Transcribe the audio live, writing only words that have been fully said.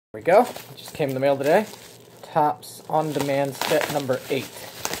There we go. It just came in the mail today. Topps On Demand set number 8.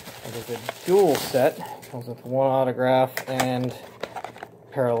 It is a dual set. It comes with one autograph and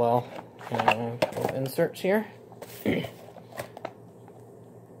parallel and a couple of inserts here. That's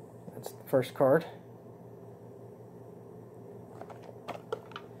the first card.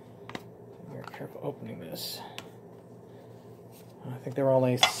 Be careful opening this. I think there were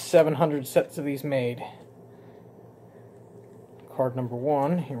only 700 sets of these made. Card number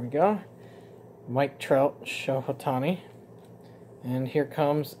 1, here we go. Mike Trout, Shohei Ohtani. And here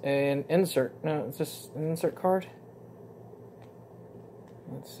comes an insert. No, is this an insert card?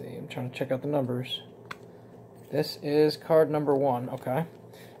 Let's see, I'm trying to check out the numbers. This is card number 1, okay.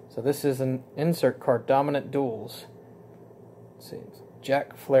 So this is an insert card, Dominant Duels. Let's see, it's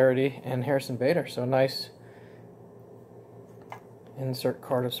Jack Flaherty and Harrison Bader. So a nice insert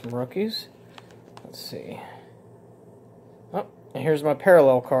card of some rookies. Let's see. Oh, and here's my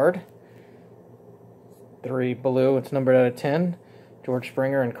parallel card. 3 blue, it's numbered out of 10. George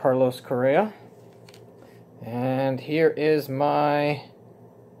Springer and Carlos Correa. And here is my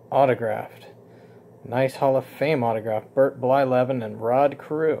autographed. Nice Hall of Fame autograph. Bert Blyleven and Rod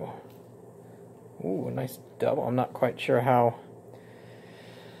Carew. Ooh, a nice double. I'm not quite sure how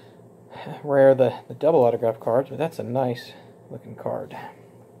rare the double autograph cards, but that's a nice looking card.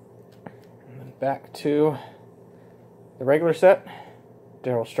 And then back to the regular set.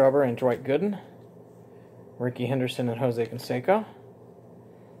 Darryl Strawberry and Dwight Gooden. Ricky Henderson and Jose Canseco.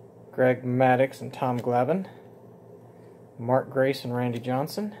 Greg Maddux and Tom Glavine. Mark Grace and Randy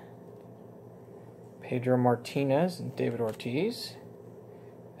Johnson. Pedro Martinez and David Ortiz.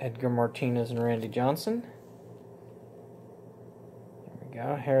 Edgar Martinez and Randy Johnson. There we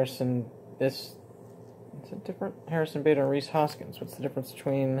go. Harrison, it's a different Harrison Bader and Rhys Hoskins. What's the difference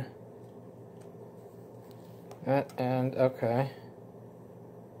between that and, okay,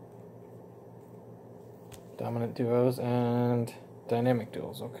 Dominant Duos and Dynamic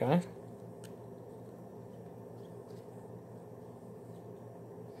Duels, okay.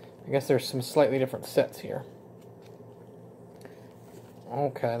 I guess there's some slightly different sets here.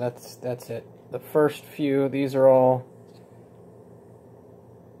 Okay, that's it. The first few, these are all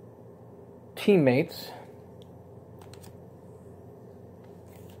teammates.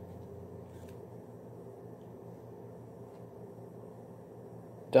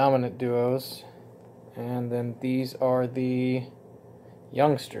 Dominant Duos. And then these are the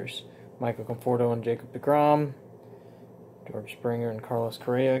youngsters. Michael Conforto and Jacob deGrom. George Springer and Carlos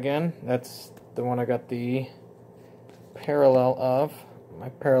Correa again. That's the one I got the parallel of. My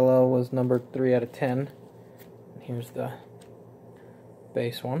parallel was numbered 3 out of 10. Here's the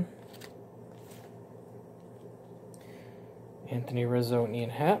base one. Anthony Rizzo and Ian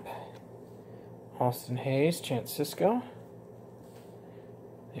Happ. Austin Hayes, Chance Sisco.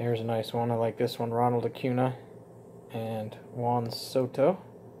 Here's a nice one. I like this one. Ronald Acuna and Juan Soto.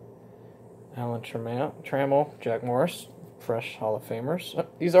 Alan Trammell, Jack Morris, fresh Hall of Famers. Oh,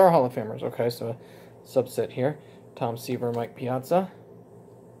 these are Hall of Famers. Okay, so a subset here. Tom Seaver, Mike Piazza.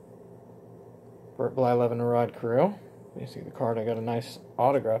 Bert Blyleven and Rod Carew. Basically the card I got a nice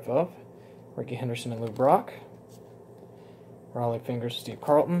autograph of. Ricky Henderson and Lou Brock. Raleigh Fingers, Steve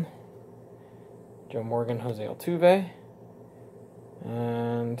Carlton. Joe Morgan, Jose Altuve.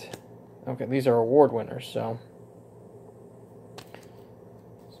 And, okay, these are award winners, so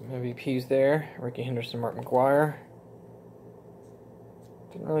some MVPs there. Ricky Henderson, Mark McGwire.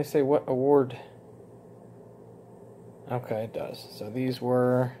 Didn't really say what award. Okay, it does. So these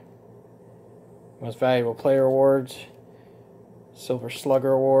were Most Valuable Player Awards, Silver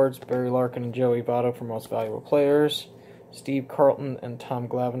Slugger Awards, Barry Larkin and Joey Votto for Most Valuable Players, Steve Carlton and Tom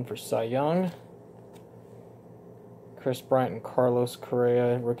Glavine for Cy Young, Chris Bryant and Carlos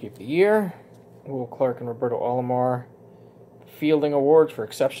Correa, Rookie of the Year. Will Clark and Roberto Alomar, Fielding Awards for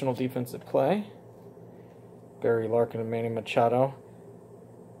Exceptional Defensive Play. Barry Larkin and Manny Machado.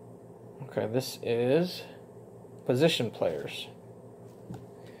 Okay, this is Position Players.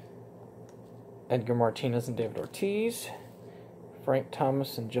 Edgar Martinez and David Ortiz. Frank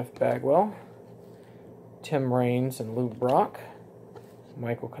Thomas and Jeff Bagwell. Tim Raines and Lou Brock.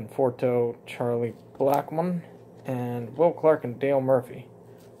 Michael Conforto, Charlie Blackmon. And Will Clark and Dale Murphy.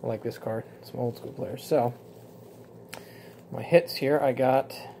 I like this card. Some old school players. So, my hits here, I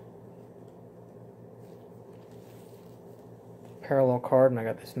got parallel card, and I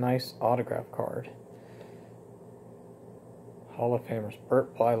got this nice autograph card. Hall of Famers,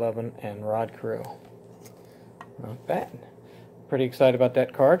 Bert Blyleven and Rod Carew. Not bad. Pretty excited about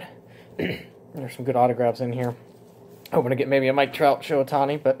that card. There's some good autographs in here. Hoping to get maybe a Mike Trout, Shohei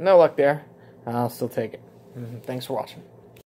Ohtani, but no luck there. I'll still take it. Thanks for watching.